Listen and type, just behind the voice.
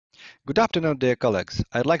Good afternoon, dear colleagues.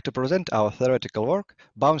 I'd like to present our theoretical work,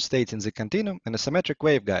 Bound States in the Continuum and Asymmetric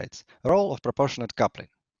Waveguides, Role of Proportionate Coupling.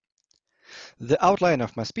 The outline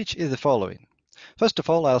of my speech is the following. First of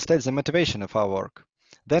all, I'll state the motivation of our work.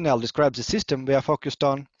 Then I'll describe the system we are focused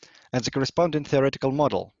on and the corresponding theoretical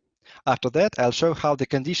model. After that, I'll show how the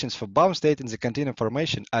conditions for bound state in the continuum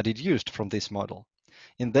formation are deduced from this model.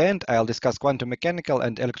 In the end, I'll discuss quantum mechanical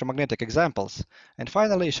and electromagnetic examples, and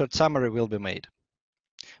finally a short summary will be made.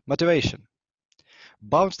 Motivation.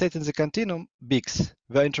 Bound states in the continuum, BICs,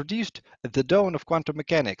 were introduced at the dawn of quantum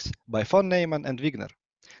mechanics by von Neumann and Wigner.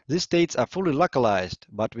 These states are fully localized,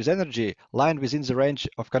 but with energy lying within the range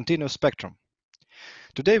of continuous spectrum.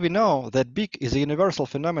 Today we know that BIC is a universal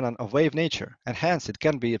phenomenon of wave nature, and hence it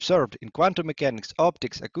can be observed in quantum mechanics,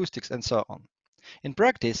 optics, acoustics, and so on. In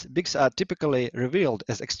practice, BICs are typically revealed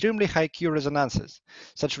as extremely high Q resonances.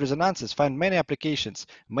 Such resonances find many applications,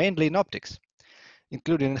 mainly in optics,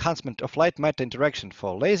 including enhancement of light-matter interaction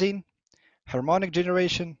for lasing, harmonic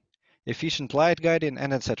generation, efficient light guiding,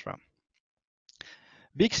 and etc.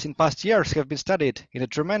 BICs in past years have been studied in a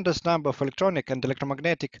tremendous number of electronic and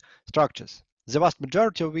electromagnetic structures, the vast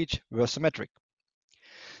majority of which were symmetric.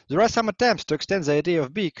 There are some attempts to extend the idea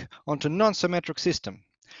of BIC onto non-symmetric systems.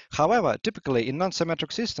 However, typically in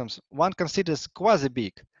non-symmetric systems, one considers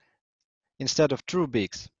quasi-BIC instead of true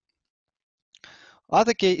BICs.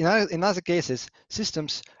 In other cases,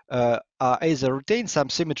 systems are either retain some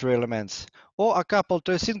symmetry elements or are coupled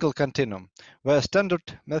to a single continuum, where standard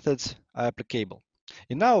methods are applicable.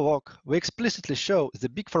 In our work, we explicitly show the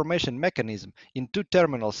BIC formation mechanism in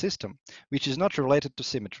two-terminal system, which is not related to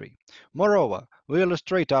symmetry. Moreover, we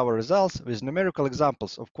illustrate our results with numerical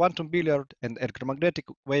examples of quantum billiard and electromagnetic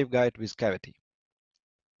waveguide with cavity.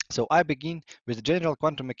 So I begin with the general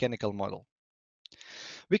quantum mechanical model.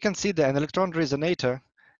 We consider an electron resonator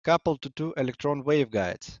coupled to two electron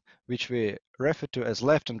waveguides, which we refer to as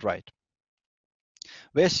left and right.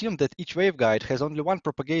 We assume that each waveguide has only one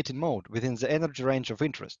propagating mode within the energy range of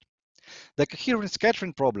interest. The coherent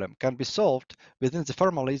scattering problem can be solved within the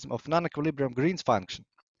formalism of non-equilibrium Green's function.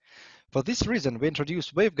 For this reason, we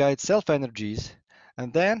introduce waveguide self-energies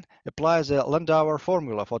and then apply the Landauer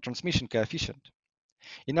formula for transmission coefficient.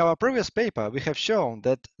 In our previous paper, we have shown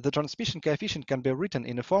that the transmission coefficient can be written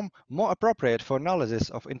in a form more appropriate for analysis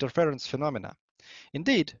of interference phenomena.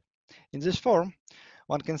 Indeed, in this form,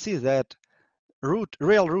 one can see that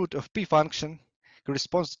real root of P function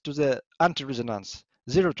corresponds to the anti-resonance,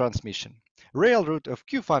 zero transmission. Real root of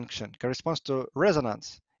Q function corresponds to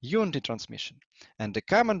resonance, unity transmission. And the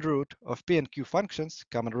common root of P and Q functions,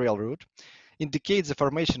 common real root, indicates the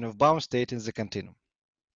formation of bound state in the continuum.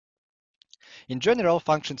 In general,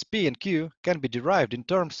 functions P and Q can be derived in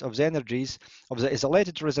terms of the energies of the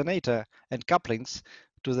isolated resonator and couplings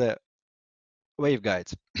to the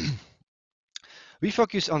waveguides. We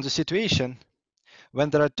focus on the situation when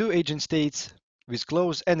there are two eigenstates with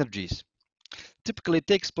close energies. Typically, it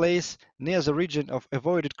takes place near the region of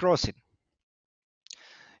avoided crossing.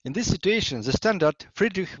 In this situation, the standard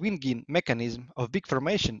Friedrich-Wingin mechanism of BIC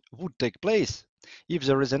formation would take place if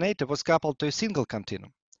the resonator was coupled to a single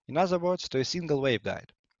continuum. In other words, to a single waveguide.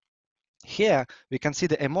 Here, we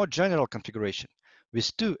consider a more general configuration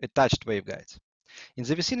with two attached waveguides. In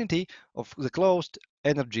the vicinity of the closed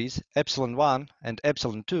energies epsilon 1 and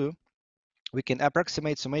epsilon 2, we can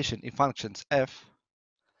approximate summation in functions f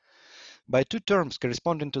by two terms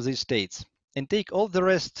corresponding to these states and take all the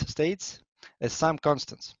rest states as some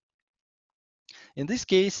constants. In this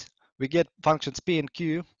case, we get functions p and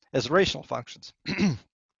q as rational functions.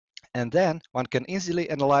 And then one can easily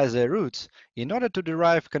analyze their roots in order to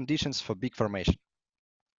derive conditions for BIC formation.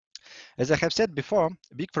 As I have said before,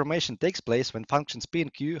 BIC formation takes place when functions p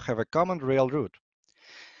and q have a common real root.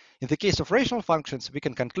 In the case of rational functions, we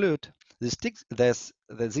can conclude that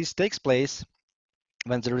this takes place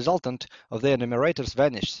when the resultant of their numerators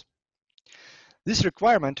vanishes. This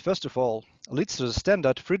requirement, first of all, leads to the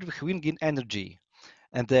standard Friedrich-Wingin energy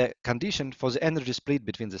and the condition for the energy split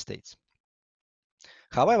between the states.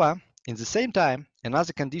 However, in the same time,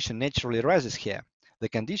 another condition naturally arises here, the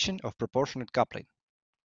condition of proportionate coupling.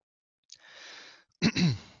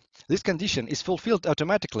 This condition is fulfilled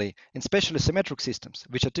automatically in specially symmetric systems,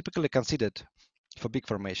 which are typically considered for BIC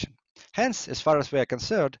formation. Hence, as far as we are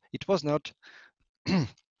concerned, it was not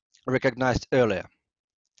recognized earlier.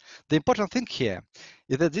 The important thing here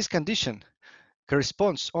is that this condition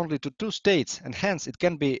corresponds only to two states, and hence it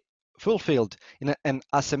can be fulfilled in an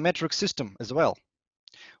asymmetric system as well,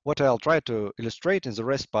 what I'll try to illustrate in the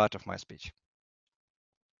rest part of my speech.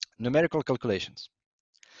 Numerical calculations.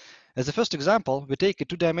 As a first example, we take a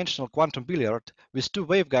two-dimensional quantum billiard with two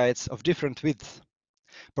waveguides of different width.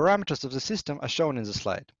 Parameters of the system are shown in the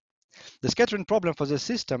slide. The scattering problem for the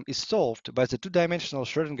system is solved by the two-dimensional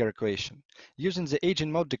Schrödinger equation, using the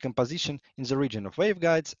agent-mode decomposition in the region of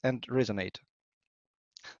waveguides and resonator.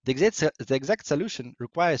 The exact solution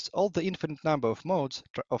requires all the infinite number of modes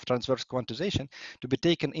of transverse quantization to be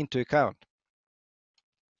taken into account,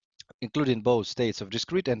 including both states of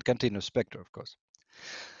discrete and continuous spectra, of course.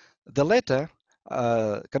 The latter,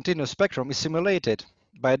 continuous spectrum, is simulated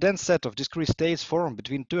by a dense set of discrete states formed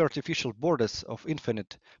between two artificial borders of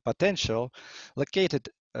infinite potential located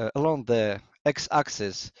along the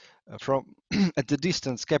x-axis from at the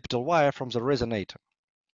distance capital Y from the resonator.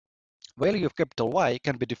 Value of capital Y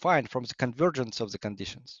can be defined from the convergence of the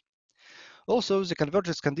conditions. Also, the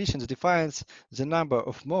convergence conditions defines the number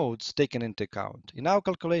of modes taken into account. In our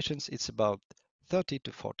calculations, it's about 30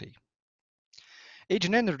 to 40.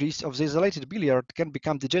 Agent energies of the isolated billiard can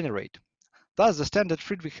become degenerate. Thus, the standard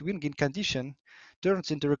Friedrich-Wingen condition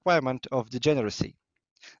turns into requirement of degeneracy.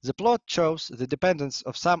 The plot shows the dependence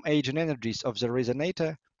of some agent energies of the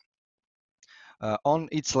resonator on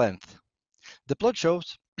its length. The plot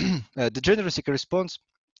shows degeneracy corresponds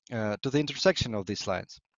to the intersection of these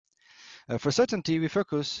lines. For certainty, we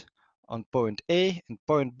focus on point A and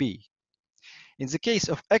point B. In the case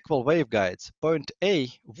of equal waveguides, point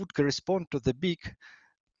A would correspond to the BIC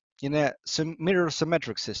in a mirror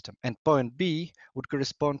symmetric system, and point B would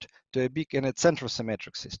correspond to a BIC in a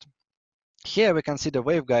centrosymmetric system. Here we consider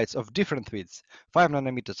waveguides of different widths, 5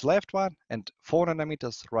 nanometers left one and 4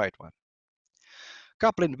 nanometers right one.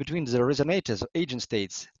 Coupling between the resonators agent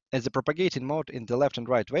states and the propagating mode in the left and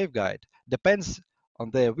right waveguide depends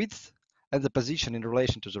on their width and the position in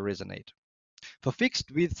relation to the resonator. For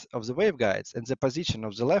fixed width of the waveguides and the position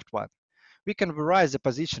of the left one, we can vary the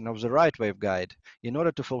position of the right waveguide in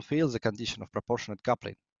order to fulfill the condition of proportionate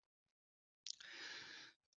coupling.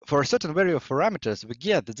 For a certain value of parameters, we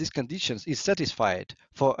get that this condition is satisfied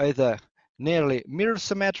for either nearly mirror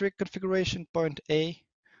symmetric configuration point A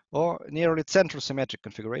or nearly centrosymmetric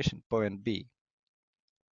configuration point B.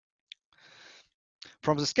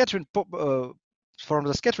 From the scattering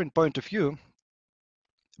point of view,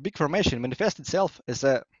 BIC formation manifests itself as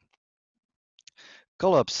a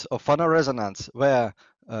collapse of phonoresonance where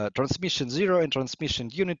transmission zero and transmission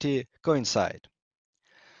unity coincide.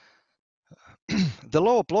 The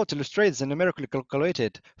lower plot illustrates the numerically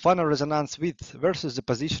calculated phonoresonance width versus the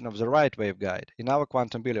position of the right waveguide in our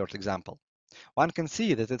quantum billiard example. One can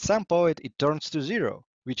see that at some point it turns to zero,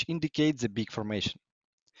 which indicates the BIC formation.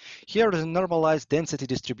 Here is a normalized density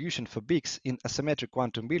distribution for BICs in asymmetric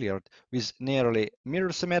quantum billiard with nearly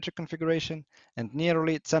mirror symmetric configuration and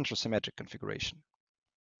nearly centrosymmetric configuration.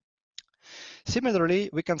 Similarly,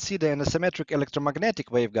 we consider an asymmetric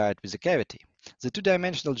electromagnetic waveguide with a cavity. The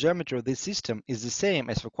two-dimensional geometry of this system is the same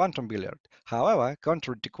as for quantum billiard. However,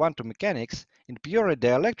 contrary to quantum mechanics, in purely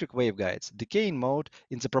dielectric waveguides, decaying mode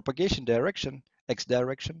in the propagation direction, x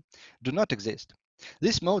direction, do not exist.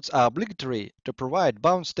 These modes are obligatory to provide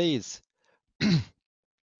bound states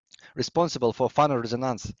responsible for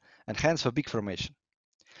phonoresonance and hence for BIC formation.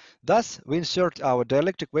 Thus, we insert our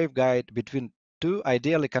dielectric waveguide between two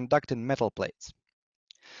ideally conducting metal plates.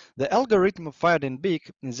 The algorithm found in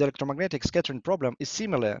BIC in the electromagnetic scattering problem is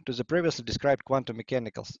similar to the previously described quantum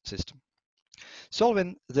mechanical system.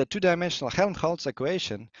 Solving the two-dimensional Helmholtz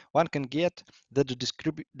equation, one can get that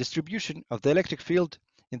the distribution of the electric field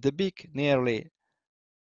in the BIC nearly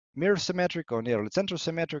mirror symmetric or nearly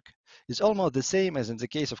centrosymmetric is almost the same as in the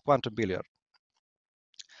case of quantum billiard.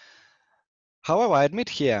 However, I admit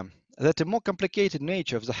here that the more complicated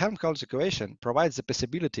nature of the Helmholtz equation provides the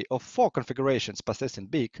possibility of 4 configurations possessing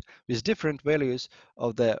BIC with different values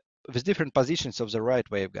with different positions of the right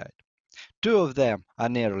waveguide. 2 of them are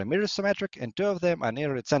nearly mirror symmetric and 2 of them are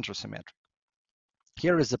nearly centrosymmetric.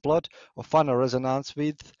 Here is the plot of phonoresonance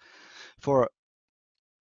width for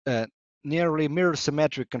nearly mirror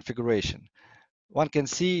symmetric configuration. One can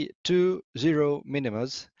see 2 zero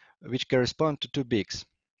minimas which correspond to 2 BICs.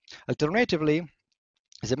 Alternatively,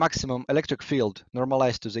 the maximum electric field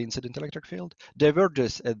normalized to the incident electric field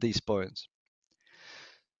diverges at these points.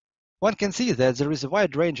 One can see that there is a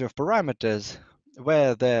wide range of parameters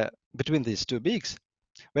between these 2 BICs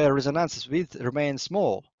where resonance width remains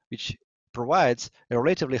small, which provides a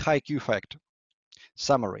relatively high Q factor.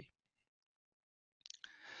 Summary.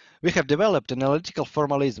 We have developed an analytical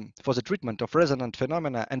formalism for the treatment of resonant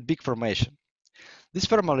phenomena and BIC formation. This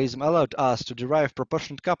formalism allowed us to derive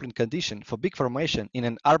proportionate coupling condition for BIC formation in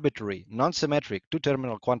an arbitrary, non-symmetric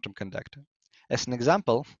two-terminal quantum conductor. As an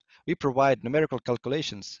example, we provide numerical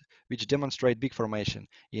calculations which demonstrate BIC formation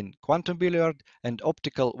in quantum billiard and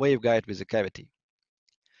optical waveguide with a cavity.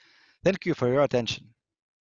 Thank you for your attention.